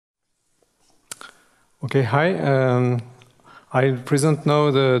Okay, hi. I'll present now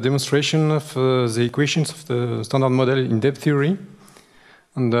the demonstration of the equations of the standard model in depth theory.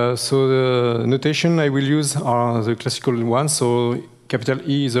 And so the notation I will use are the classical ones. So capital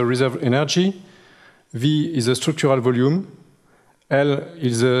E is a reserve energy, V is a structural volume, L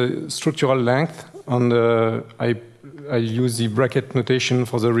is a structural length, and I use the bracket notation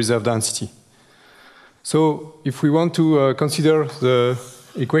for the reserve density. So if we want to consider the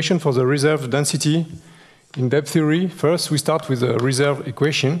equation for the reserve density in depth theory, first we start with the reserve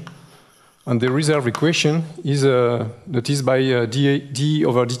equation. And the reserve equation is noticed by dE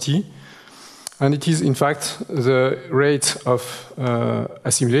over dt. And it is, in fact, the rate of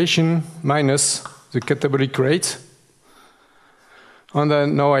assimilation minus the catabolic rate. And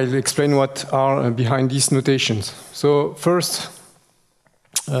then now I'll explain what are behind these notations. So first,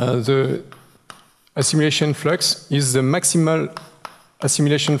 the assimilation flux is the maximal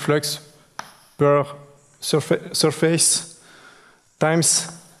assimilation flux per surface times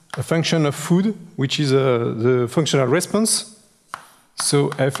a function of food, which is the functional response. So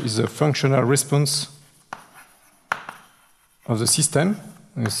F is the functional response of the system.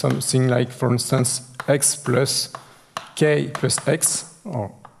 Something like, for instance, X plus K plus X,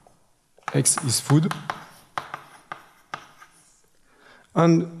 or X is food.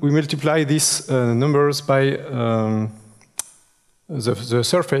 And we multiply these numbers by the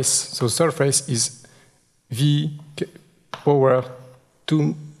surface. So surface is V power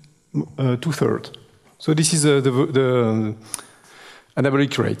 2/3. So this is the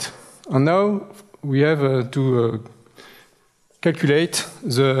anabolic rate. And now we have to calculate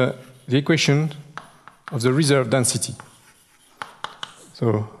the equation of the reserve density.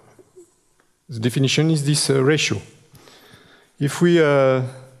 So the definition is this ratio. If we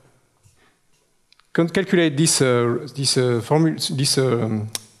calculate this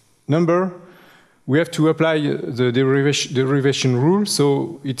number, we have to apply the derivation rule.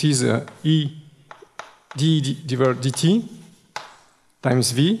 So it is E d divided dt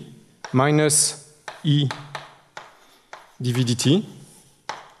times V minus E dv dt,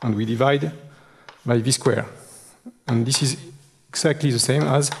 and we divide by V squared. And this is exactly the same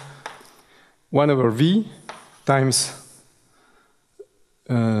as 1 over V times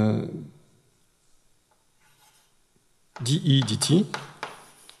dE dt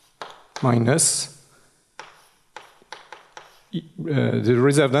minus the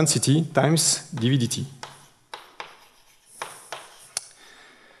reserve density times dV dt.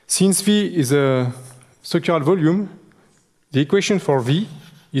 Since V is a structural volume, the equation for V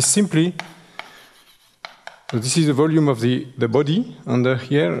is simply, so this is the volume of the body, and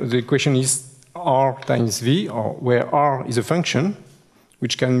here the equation is R times V, or where R is a function,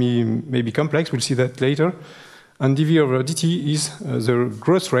 which can be maybe complex, we'll see that later. And dV over dt is the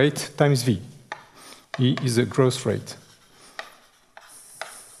growth rate times V. E is the growth rate.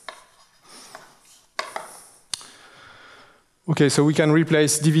 Okay, so we can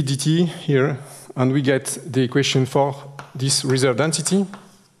replace dV dt here, and we get the equation for this reserve density.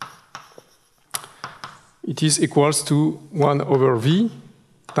 It is equals to 1 over V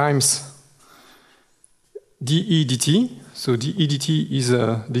times dE dt. So dE dt is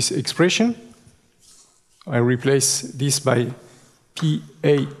this expression. I replace this by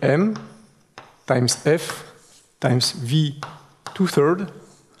PAM times F times V 2/3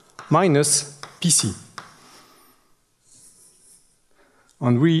 minus PC.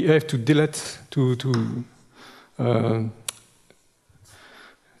 And we have to delete to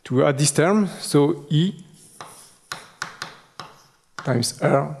add this term. So E times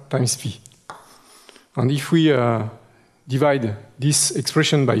R times V. And if we divide this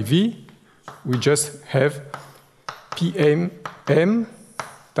expression by V, we just have PM M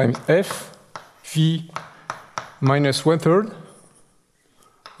times F V minus 1/3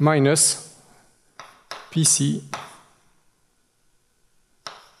 minus PC,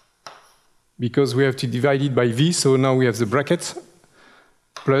 because we have to divide it by V, so now we have the bracket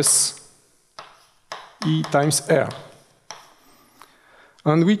plus E times R.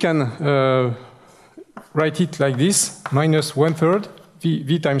 And we can write it like this, minus 1/3,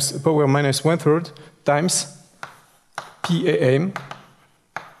 V times power minus 1/3 times PAM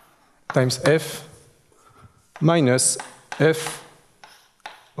times F minus F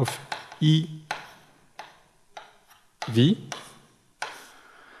of EV.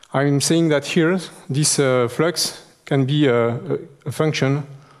 I'm saying that here, this flux can be a function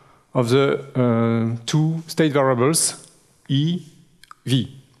of the two state variables, E,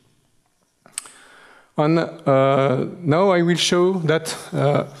 V. And now I will show that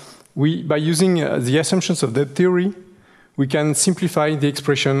by using the assumptions of that theory, we can simplify the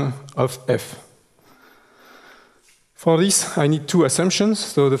expression of F. For this, I need two assumptions.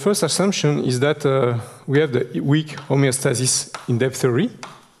 So the first assumption is that we have the weak homeostasis in depth theory.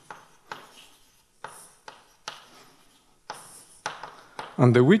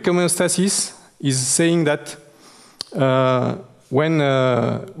 And the weak homeostasis is saying that when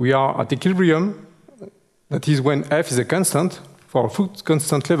we are at equilibrium, that is when F is a constant, for a full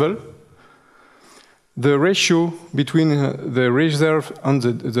constant level, the ratio between the reserve and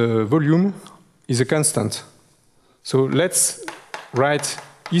the volume is a constant. So let's write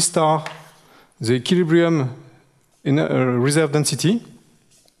E star, the equilibrium in reserve density.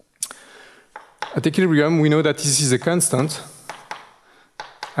 At equilibrium, we know that this is a constant,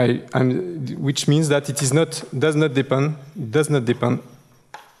 which means that it does not depend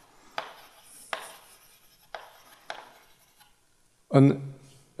on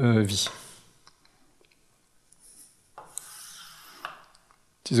V.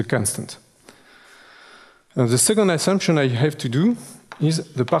 It is a constant. The second assumption I have to do is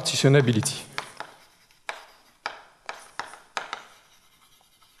the partitionability.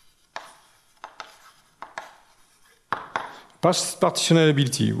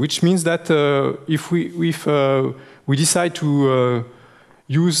 Partitionability, which means that if we decide to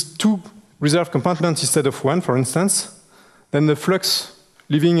use two reserve compartments instead of one, for instance, then the flux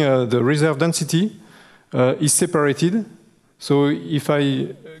leaving the reserve density is separated. So if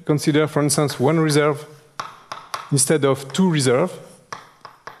I consider, for instance, one reserve instead of two reserves,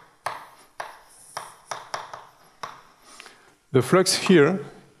 the flux here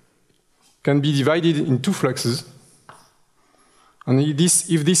can be divided in two fluxes. And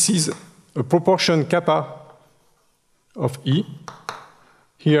if this is a proportion kappa of E,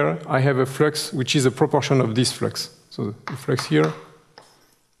 here I have a flux which is a proportion of this flux. So the flux here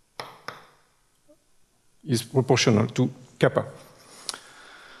is proportional to kappa.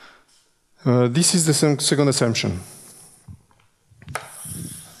 This is the second assumption.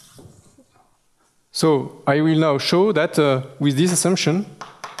 So I will now show that with this assumption,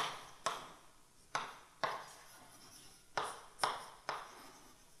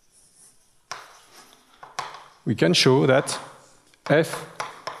 we can show that F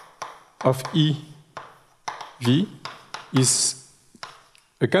of E V is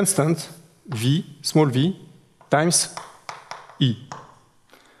a constant V, small v, times E.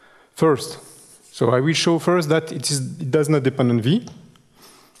 First, so I will show first that it does not depend on V.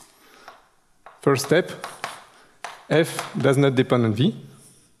 First step, F does not depend on V.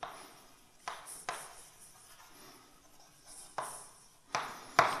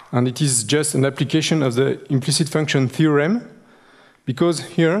 And it is just an application of the implicit function theorem, because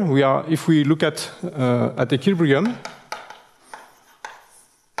here we are, if we look at equilibrium,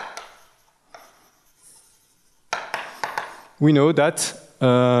 we know that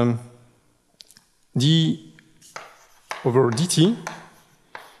d over dt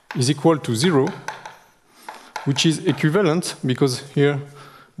is equal to 0, which is equivalent, because here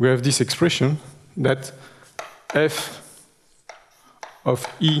we have this expression that F of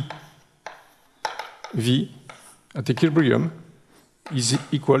E V at equilibrium is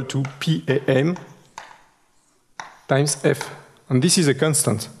equal to PAM times F. And this is a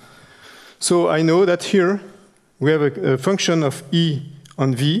constant. So I know that here we have a function of E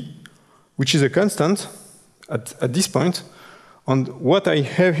on V, which is a constant at this point. And what I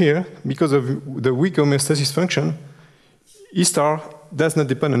have here, because of the weak homeostasis function, E star does not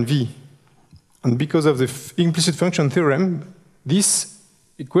depend on V. And because of the implicit function theorem, this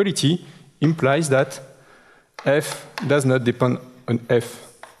equality implies that F does not depend on F.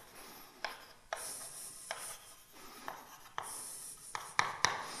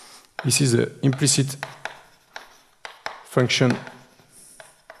 This is the implicit function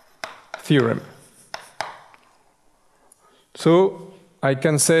theorem. So I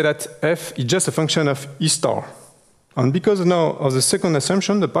can say that F is just a function of E star. And because now of the second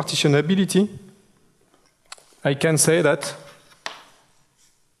assumption, the partitionability, I can say that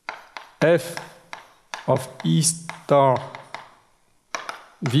F of E star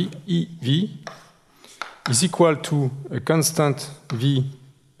V E V is equal to a constant V,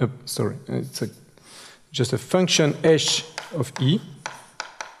 it's just a function h of E.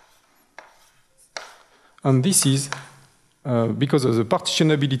 And this is because of the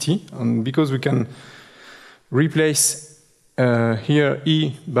partitionability, and because we can replace here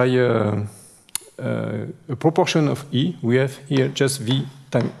E by a proportion of E, we have here just V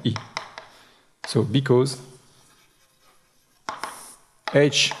times E. So because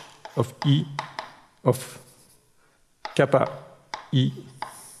h of E of kappa E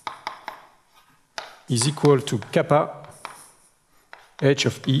is equal to kappa h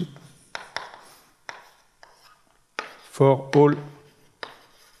of E for all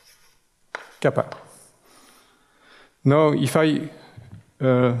kappa. Now, if I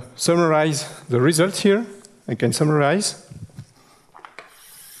summarize the result here, I can summarize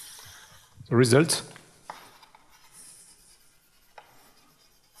the result.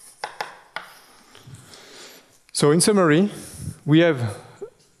 So in summary, we have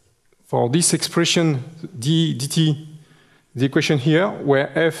for this expression d dt the equation here where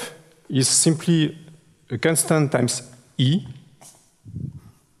f is simply a constant times e.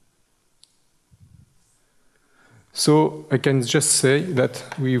 So I can just say that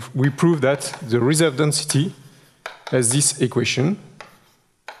we prove that the reserve density has this equation,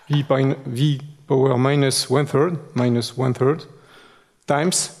 v power minus one third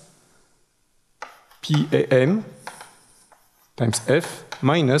times PAM times F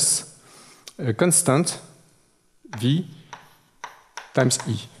minus a constant V times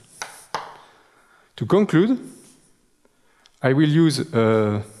E. To conclude, I will use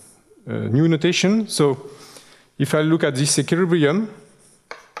a new notation. So if I look at this equilibrium,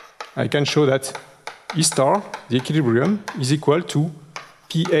 I can show that E star, the equilibrium, is equal to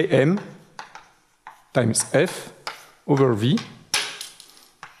PAM times F over V.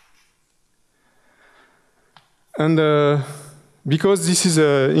 And because this is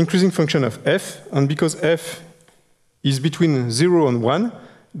an increasing function of f, and because f is between 0 and 1,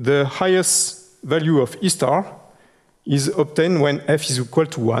 the highest value of E star is obtained when f is equal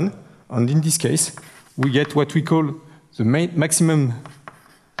to 1. And in this case, we get what we call the maximum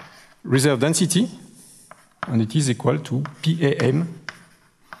reserve density, and it is equal to PAM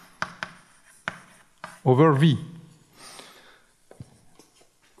over V.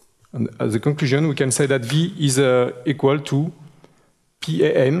 And as a conclusion, we can say that V is equal to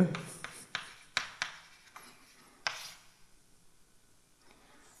PAM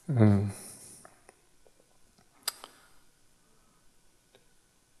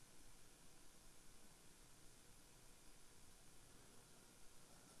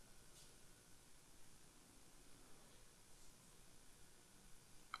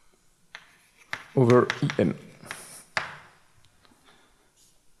over EM.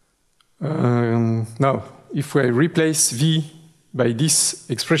 Now, if I replace V by this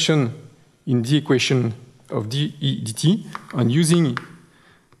expression in the equation of dE dt, and using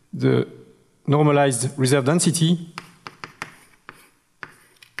the normalized reserve density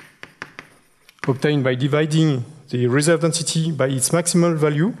obtained by dividing the reserve density by its maximal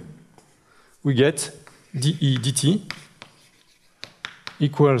value, we get dE dt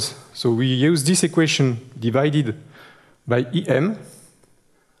equals, so we use this equation divided by EM,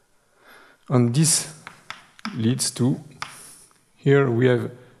 and this leads to, here we have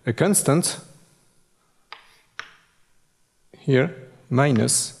a constant, here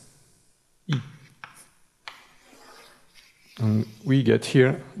minus E. And we get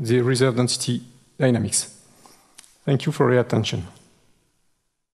here the reserve density dynamics. Thank you for your attention.